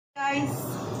Guys,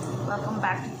 welcome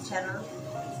back to the channel.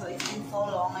 So it's been so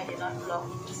long I did not vlog.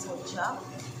 तो सोचा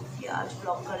कि आज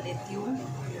vlog कर लेती हूँ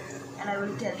and I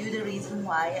will tell you the reason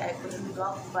why I couldn't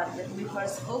vlog. But let me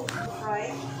first cook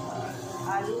fry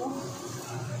aloo,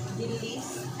 dill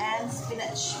leaves and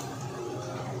spinach.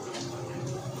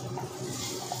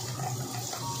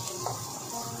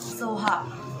 So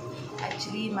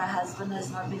actually my husband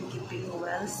has not been keeping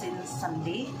well since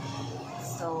Sunday.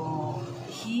 So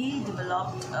he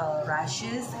developed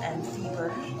rashes and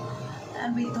fever,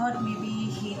 and we thought maybe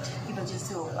heat की वजह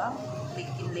से होगा,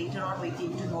 लेकिन later on we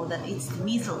came to know that it's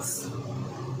measles.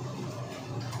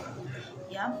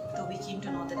 Yeah, so we came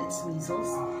to know that it's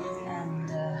measles, and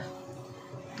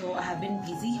so I have been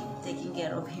busy taking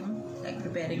care of him, like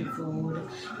preparing food,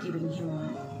 giving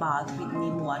him bath with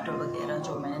neem water वगैरह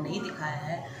जो मैंने नहीं दिखाया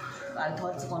है. I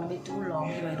thought it's gonna be too long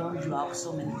if I don't vlog,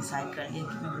 so मैंने decide कर लिया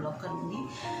कि मैं vlog करूँगी.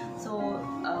 So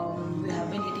we have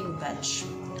been eating veg.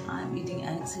 I'm eating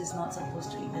eggs. He's not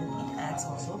supposed to even eat eggs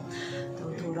also. तो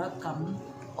थोड़ा कम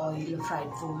oil,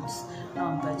 fried foods,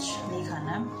 non-veg नहीं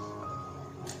खाना है.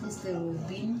 इसलिए we've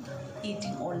been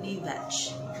eating only veg.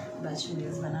 Veg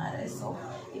meals बना रहे. So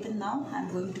even now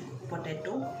I'm going to cook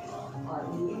potato और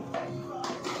ये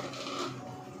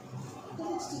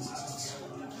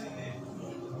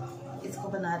इसको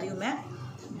बना रही हूँ मैं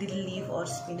दिल लीव और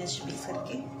स्पिनच मिक्स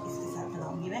करके इसके साथ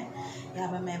बनाऊँगी मैं. यहाँ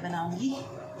पे मैं बनाऊँगी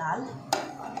दाल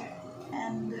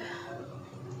and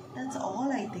that's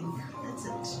all. I think that's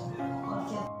it.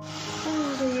 Okay,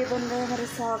 तो ये बन रहा है हमारे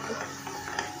साग.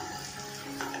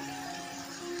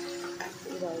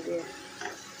 डाल दिया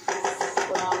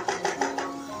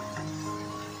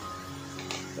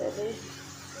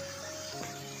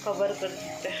कवर कर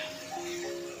देते हैं.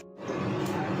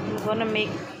 I'm gonna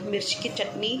make mirch ki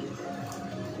chutney,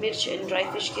 mirch and dry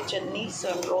fish ki chutney. So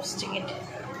I'm roasting it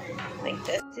like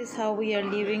this. This is how we are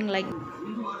living, like.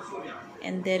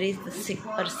 And there is the sick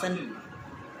person.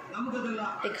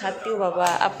 दिखाती हूँ बाबा,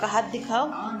 आपका हाथ दिखाओ.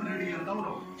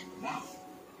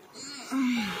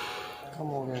 कम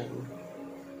हो गया.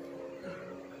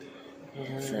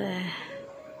 So,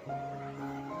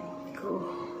 cool.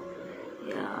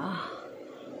 Yeah,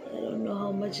 I don't know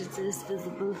how much it is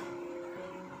visible.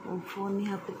 Phone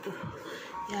यहाँ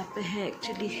पे है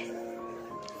एक्चुअली.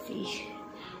 सी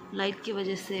लाइट की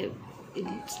वजह से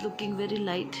it's looking very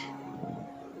light,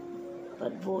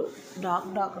 but वो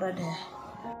डार्क रेड है.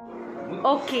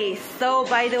 Okay, so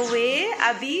by the way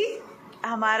अभी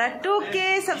हमारा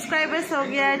 2K सब्सक्राइबर्स हो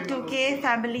गया. 2K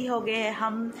फैमिली हो गए हैं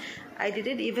हम. I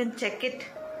didn't even check it.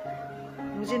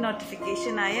 मुझे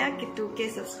नोटिफिकेशन आया कि 2K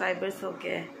सब्सक्राइबर्स हो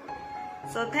गए.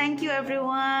 So thank you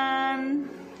everyone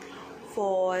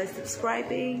for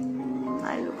subscribing.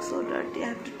 I look so dirty. I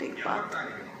have to take bath.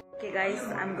 Okay guys,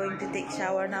 I'm going to take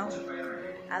shower now.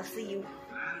 I'll see you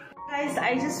guys. I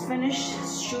just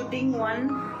finished shooting one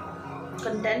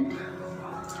content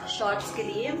shorts के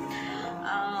लिए.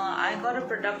 I got a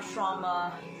product from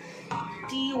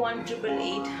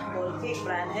T1888 बोल के एक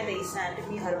brand है, Race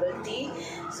Anatomy Herbal Tea.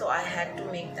 So I had to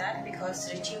make that because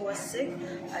Richie was sick.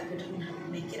 I couldn't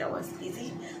make it. I was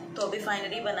busy. तो अभी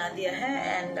finally बना दिया है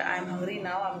and I'm hungry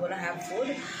now. I'm gonna have food.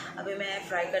 अभी मैं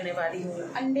fry करने वाली हूँ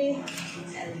अंडे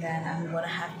and then I'm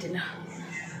gonna have dinner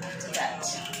after that.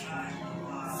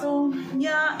 So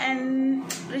yeah, and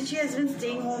Richie has been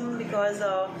staying home because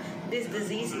this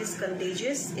disease is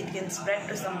contagious. It can spread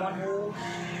to someone who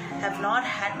have not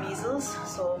had measles,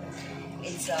 so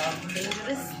it's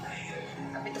dangerous.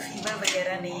 अभी तो fever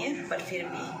वगैरह नहीं है, but फिर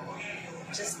भी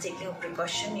just taking a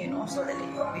precaution, you know, so that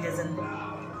it doesn't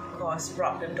cause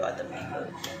problem to other people.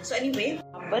 So anyway,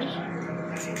 पर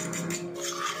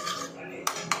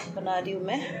बना रही हूँ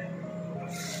मैं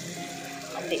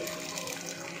अंडे.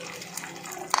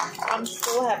 I'm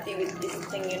so happy with this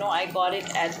thing, you know. I got it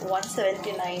at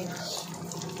 179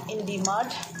 in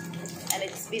DMart, and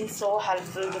it's been so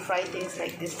helpful to fry things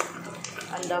like this.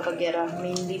 Anda वगैरह.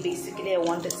 Mainly, basically, I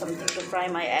wanted something to fry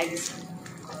my eggs.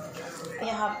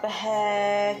 यहाँ पे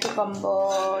है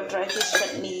cucumber, dry fish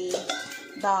chutney,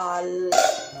 दाल,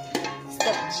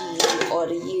 सब्जी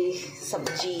और ये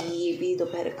सब्जी ये भी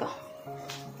दोपहर का.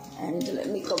 And let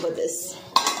me cover this.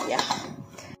 Yeah.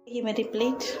 ये मेरी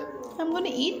plate. I'm gonna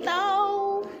eat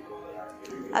now.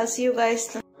 I'll see you guys.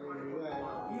 Thank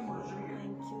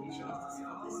you, Jesus,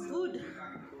 for this food.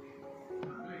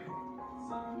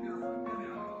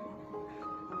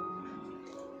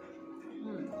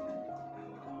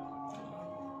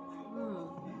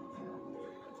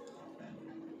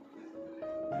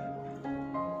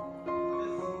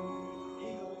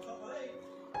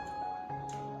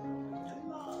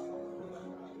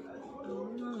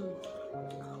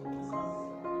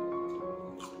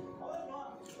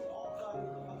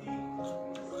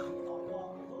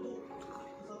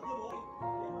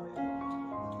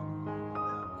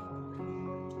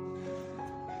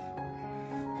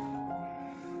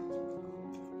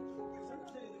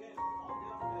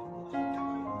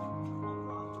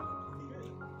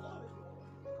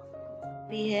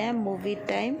 भी है मूवी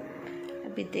टाइम।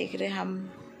 अभी देख रहे हम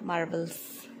मार्वल्स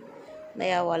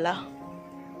नया वाला,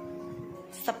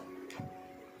 सब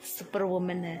सुपर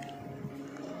वुमन है।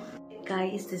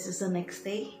 Guys this is the next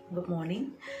day, good morning.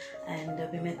 And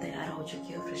अभी मैं तैयार हो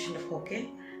चुकी हूँ फ्रेशन अप होके,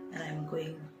 and I am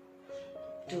going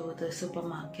to the super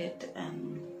market and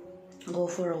go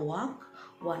for a walk,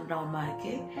 one round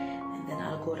market, and then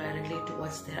I'll go directly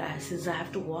towards there. Since I have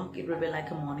to walk, it will be like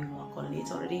a morning walk only.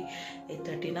 It's already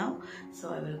 8:30 now,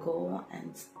 so I will go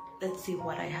and let's see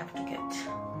what I have to get.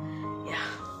 Yeah,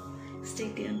 stay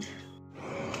tuned.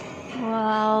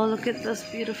 Wow, look at those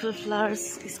beautiful flowers.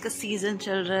 Iska season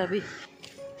chal raha hai abhi.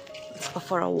 Let's go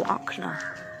for a walk now.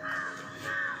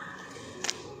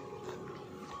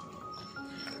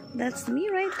 That's me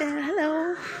right there. Hello.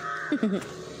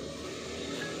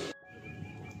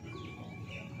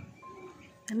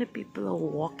 And people are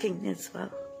walking as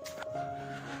well.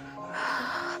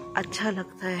 अच्छा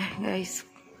लगता है guys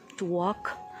to walk.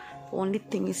 The only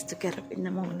thing is to get up in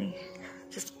the morning.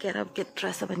 Just get up, get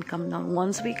dressed up and come down.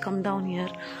 Once we come down here,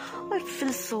 I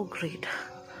feel so great.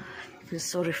 It feels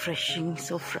so refreshing,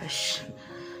 so fresh.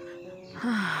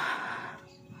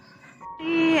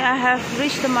 I have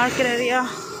reached the market area.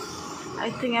 I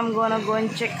think I'm gonna go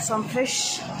and check some fish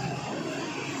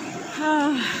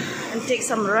and take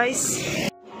some rice.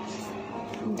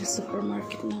 In the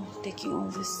supermarket now, taking all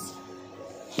this.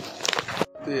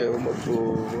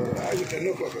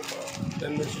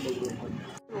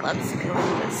 Let's go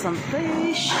get some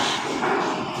fish.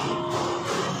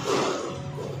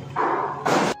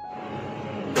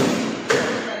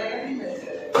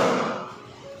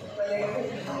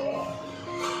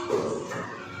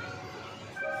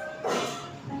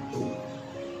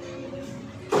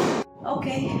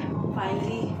 Okay,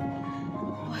 finally.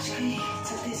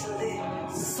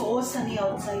 So sunny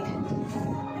outside.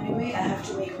 Anyway, I have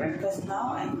to make breakfast now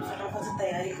and फटाफट से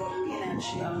तैयारी करूँगी and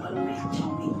actually I'm gonna make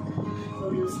chopping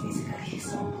noodles basically.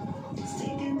 So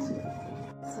stay tuned.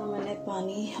 So मैंने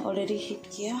पानी already heat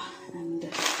किया and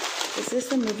this is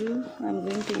the noodle I'm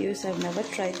going to use. I've never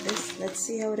tried this. Let's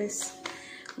see how it is.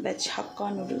 Veg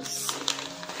hakka noodles.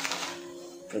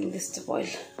 Bring this to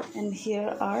boil. And here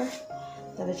are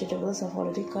the vegetables I've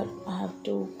already cut. I have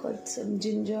to cut some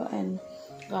ginger and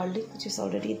garlic which is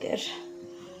already there.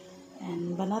 And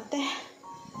बनाते हैं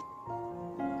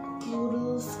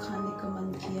noodles खाने का मन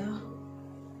किया.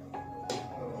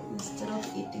 Instead of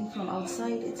eating from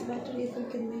outside, it's better if we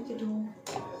can make it home.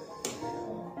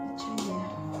 चाहिए.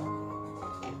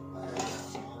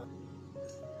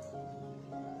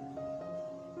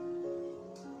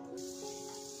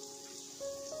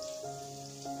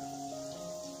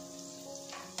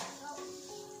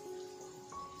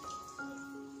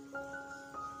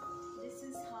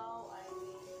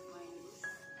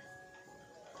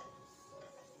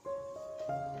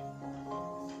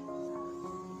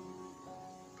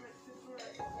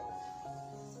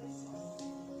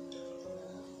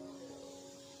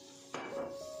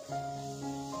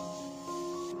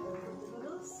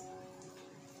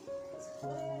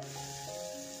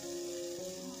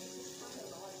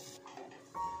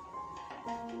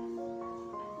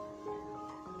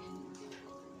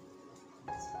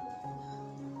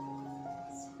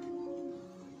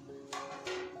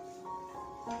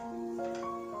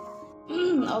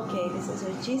 Okay, this is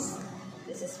your cheese.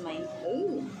 This is mine.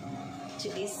 Ooh,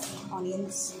 chilies,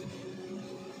 onions.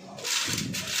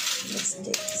 Let's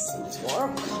take some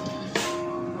work.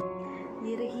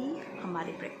 ये रही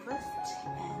हमारी breakfast,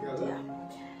 and yeah,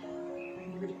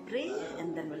 we'll pray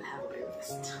and then we'll have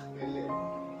breakfast.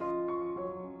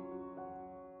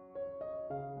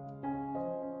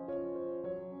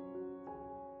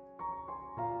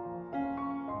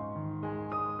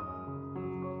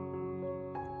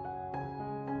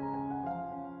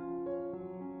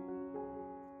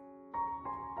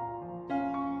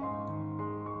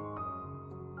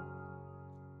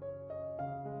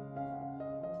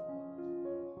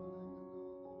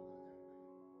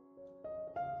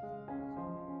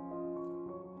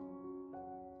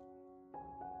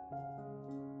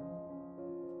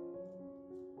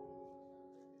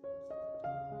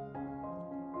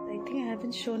 I think I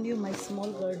haven't shown you my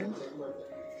small garden.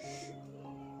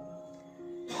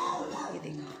 ये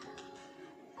देखो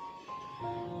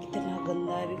कितना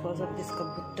गंदा है because of these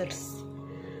kabutters.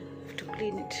 To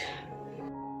clean it.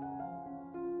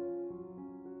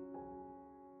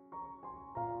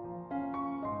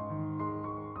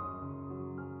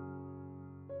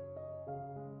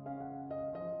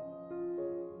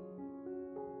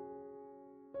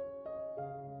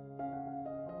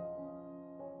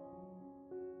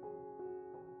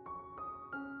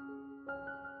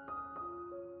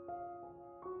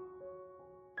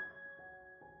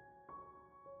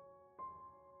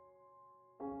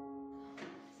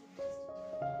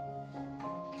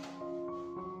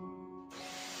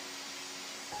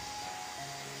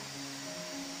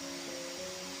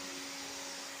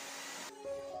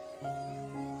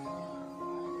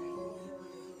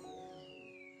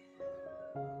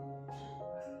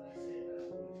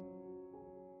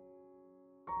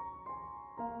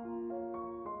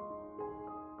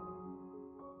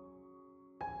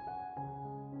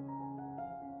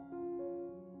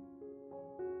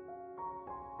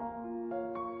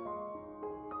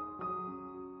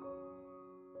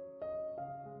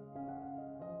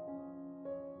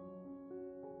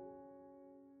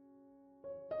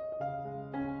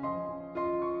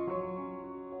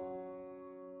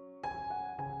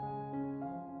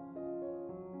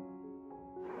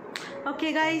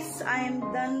 Okay guys, I am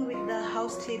done with the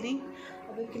house cleaning.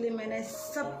 अभी के लिए मैंने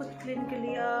सब कुछ क्लीन कर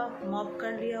लिया, मॉप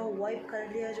कर लिया, वाइप कर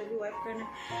लिया, जो भी वाइप करना,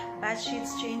 बेड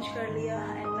शीट्स चेंज कर लिया.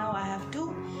 And now I have to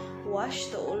wash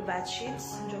the old bed sheets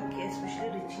जो कि स्पेशली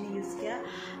रिची ने यूज़ किया.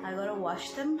 आई गोटा वॉश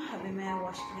देम. अभी मैं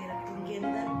वॉश के लिए रख दूँगी. And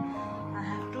then I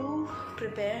have to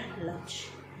prepare lunch.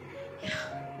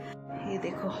 ये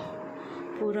देखो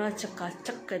पूरा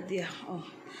चकाचक कर दिया. ओह,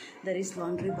 देयर इज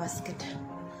लॉन्ड्री बास्केट.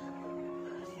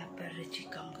 यहाँ पर रिची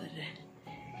काम कर रहे हैं.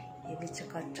 ये भी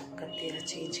चकाचक कर दिया,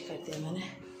 चेंज कर दिया मैंने.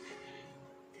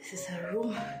 This is her room.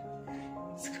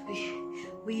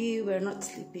 We were not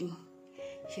sleeping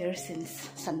here since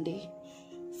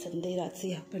Sunday रात से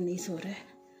यहाँ पर नहीं सो रहे.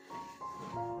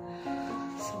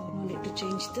 So no need to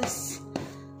change this.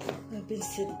 I have been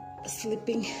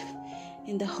sleeping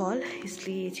in the hall,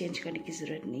 इसलिए चेंज करने की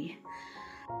ज़रूरत नहीं है.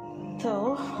 तो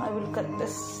I will cut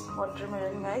this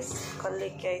watermelon guys. कल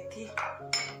लेके आई थी.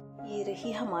 ये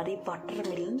रही हमारी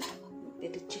वाटरमेलन.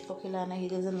 रिची को खिलाना. He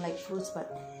doesn't like fruits but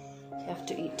you have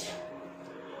to eat.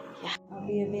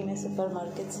 अभी मैं सुपर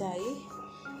मार्केट से आई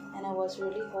and I was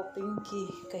really hoping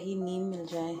कि कहीं नीम मिल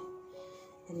जाए.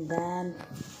 And then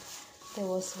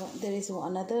there is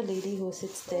another lady who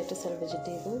sits there to sell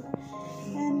vegetable,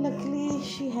 and luckily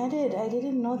she had it. I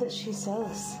didn't know that she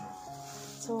sells,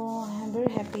 so I'm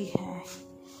very happy.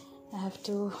 I have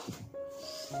to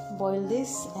boil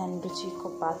this and रुचि को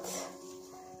बात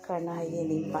करना है ये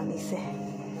नीम पानी से.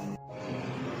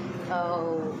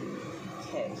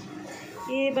 Okay.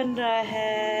 ये बन रहा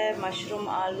है मशरूम,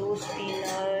 आलू,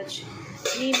 spinach.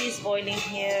 Neem is boiling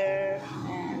here.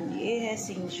 And ये है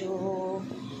सिंजू.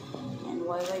 एंड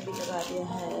वाई भी लगा दिया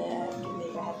है.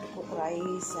 I have to cook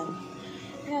rice and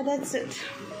yeah, that's it.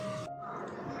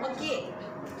 Okay.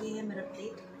 ये है मेरा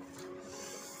plate.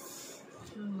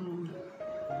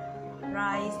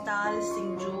 Rice, dal,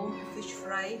 सिंजू, fish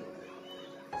fry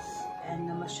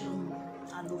and mushroom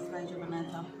आलू फ्राई जो बनाया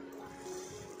था.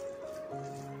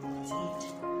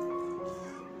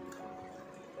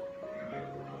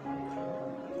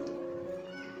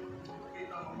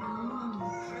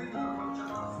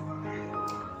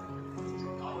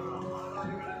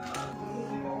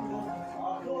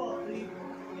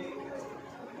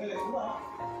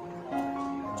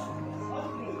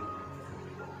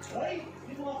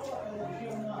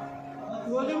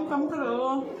 वॉल्यूम कम करो.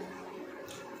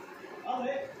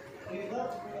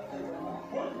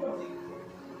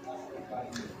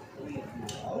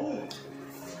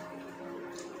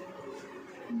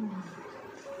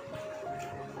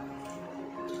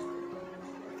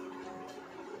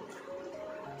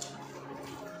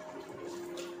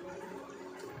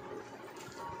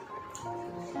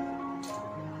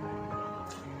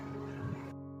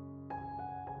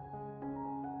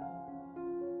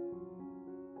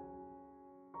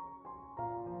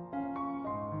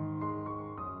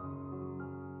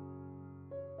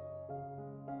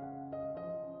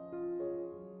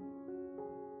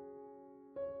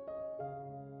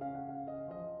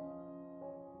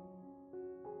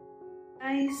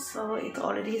 So it's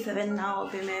already 7 now.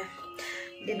 अभी मैं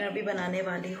डिनर भी बनाने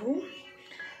वाली हूँ.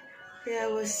 I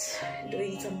was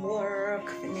doing some work,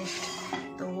 finished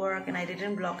the work and I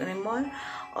didn't vlog anymore.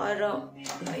 और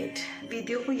wait,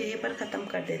 वीडियो को यहीं पर ख़त्म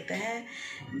कर देते हैं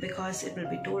because it will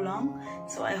be too long.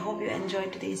 So I hope you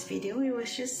enjoyed today's video. It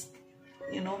was just,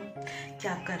 you know,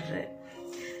 क्या कर रहे,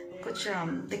 कुछ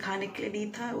दिखाने के लिए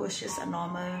नहीं था. It was just a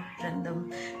normal random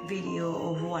video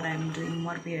of what I'm doing,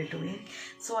 what we are doing.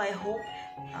 So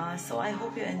I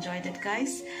hope you enjoyed it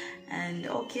guys. And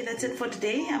okay, that's it for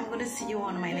today. I'm gonna see you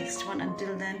on my next one.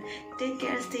 Until then, take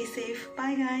care, stay safe.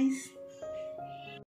 Bye guys.